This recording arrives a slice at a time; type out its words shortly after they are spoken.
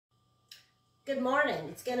Good morning.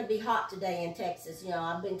 It's going to be hot today in Texas. You know,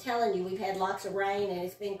 I've been telling you we've had lots of rain and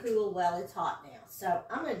it's been cool. Well, it's hot now. So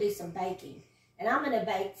I'm going to do some baking. And I'm going to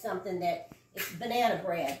bake something that it's banana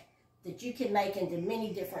bread that you can make into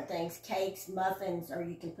many different things. Cakes, muffins, or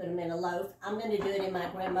you can put them in a loaf. I'm going to do it in my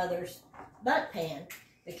grandmother's butt pan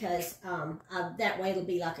because that way it'll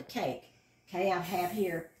be like a cake. Okay, I have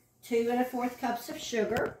here 2 1/4 cups of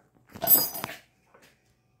sugar,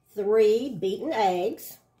 3 beaten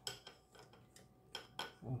eggs.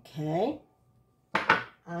 Okay,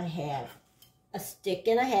 I have a 1.5 sticks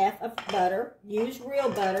of butter. Use real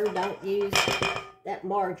butter, don't use that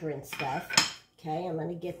margarine stuff. Okay, I'm going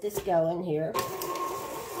to get this going here.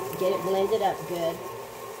 Get it blended up good.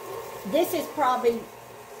 This is probably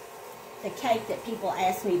the cake that people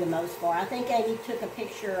ask me the most for. I think Amy took a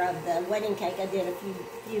picture of the wedding cake I did a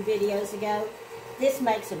few videos ago. This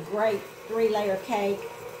makes a great 3-layer cake,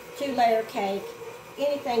 2-layer cake,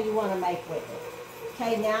 anything you want to make with it.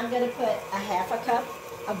 Okay, now I'm going to put a 1/2 cup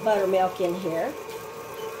of buttermilk in here.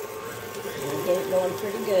 Get it going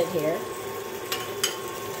pretty good here.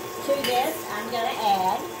 To this, I'm going to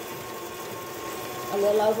add a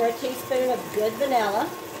little over a teaspoon of good vanilla.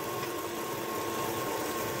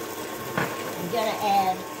 I'm going to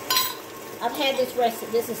add, I've had this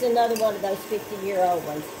recipe, this is another one of those 50-year-old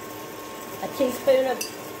ones. A teaspoon of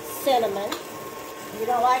cinnamon. If you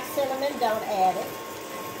don't like cinnamon, don't add it.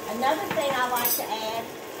 Another thing I like to add,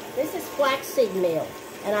 this is flaxseed meal,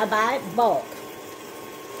 and I buy it bulk,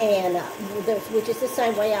 and which is the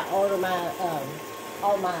same way I order my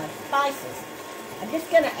all my spices. I'm just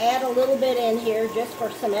going to add a little bit in here just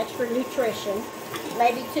for some extra nutrition,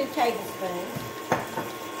 maybe 2 tablespoons.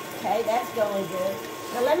 Okay, that's going good.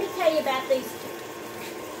 Now let me tell you about these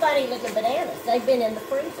funny looking bananas. They've been in the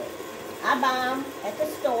freezer. I buy them at the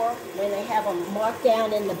store when they have them marked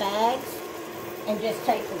down in the bags, and just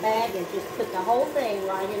take the bag and just put the whole thing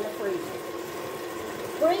right in the freezer.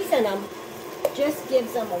 Freezing them just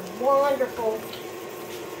gives them a wonderful,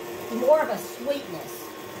 more of a sweetness.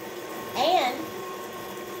 And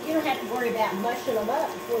you don't have to worry about mushing them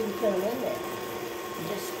up before you put them in there. You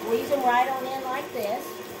just squeeze them right on in like this.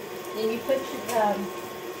 Then you put your,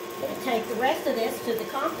 take the rest of this to the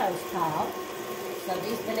compost pile. So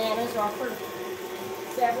these bananas are for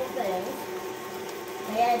several things.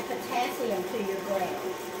 They add potassium to your ground.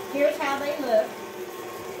 Here's how they look.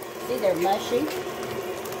 See, they're mushy.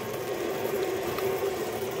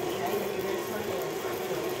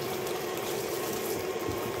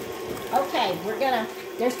 Okay,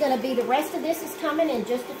 there's gonna be the rest of this is coming in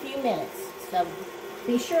just a few minutes. So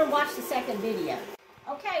be sure and watch the second video.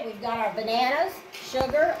 Okay, we've got our bananas,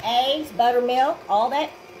 sugar, eggs, buttermilk, all that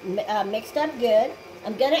mixed up good.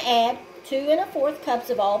 I'm gonna add 2 1/4 cups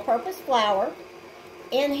of all-purpose flour.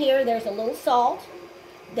 In here, there's a little salt.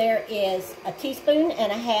 There is a 1.5 teaspoons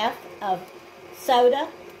of soda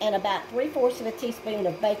and about 3/4 of a teaspoon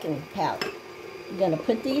of baking powder. I'm going to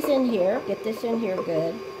put these in here. Get this in here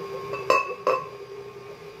good.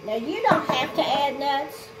 Now, you don't have to add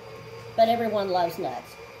nuts, but everyone loves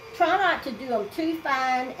nuts. Try not to do them too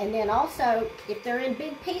fine, and then also, if they're in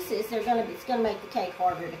big pieces, it's going to make the cake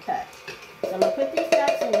harder to cut. So I'm going to put these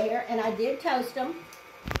nuts in here, and I did toast them.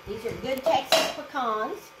 These are good Texas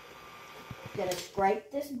pecans. I'm going to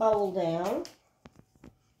scrape this bowl down.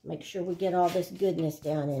 Make sure we get all this goodness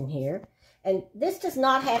down in here. And this does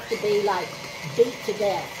not have to be like beat to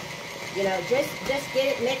death. You know, just get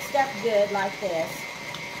it mixed up good like this.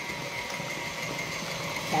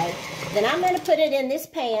 Okay. Then I'm going to put it in this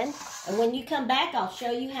pan. And when you come back, I'll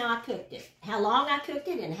show you how I cooked it. How long I cooked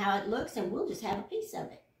it and how it looks. And we'll just have a piece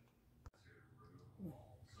of it.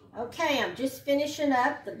 Okay, I'm just finishing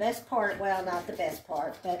up the best part, well, not the best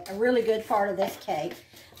part, but a really good part of this cake.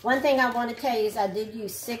 One thing I want to tell you is I did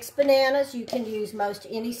use 6 bananas. You can use most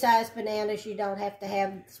any size bananas. You don't have to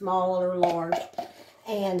have small or large.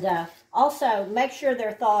 And also, make sure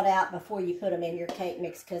they're thawed out before you put them in your cake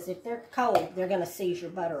mix, because if they're cold, they're going to seize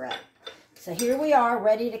your butter up. So here we are,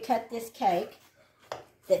 ready to cut this cake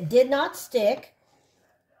that did not stick.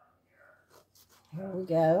 Here we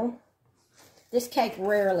go. This cake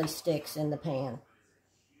rarely sticks in the pan.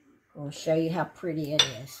 I'll show you how pretty it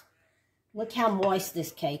is. Look how moist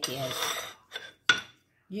this cake is.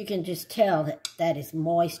 You can just tell that that is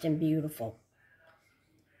moist and beautiful.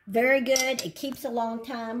 Very good. It keeps a long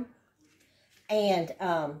time. And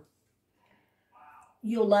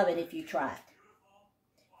you'll love it if you try it.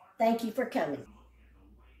 Thank you for coming.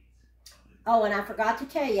 Oh, and I forgot to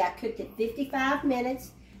tell you, I cooked it 55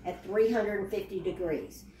 minutes at 350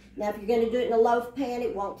 degrees. Now, if you're going to do it in a loaf pan,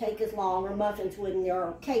 it won't take as long, or muffins wouldn't,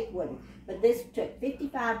 or cake wouldn't. But this took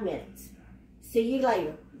 55 minutes. See you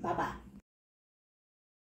later. Bye-bye.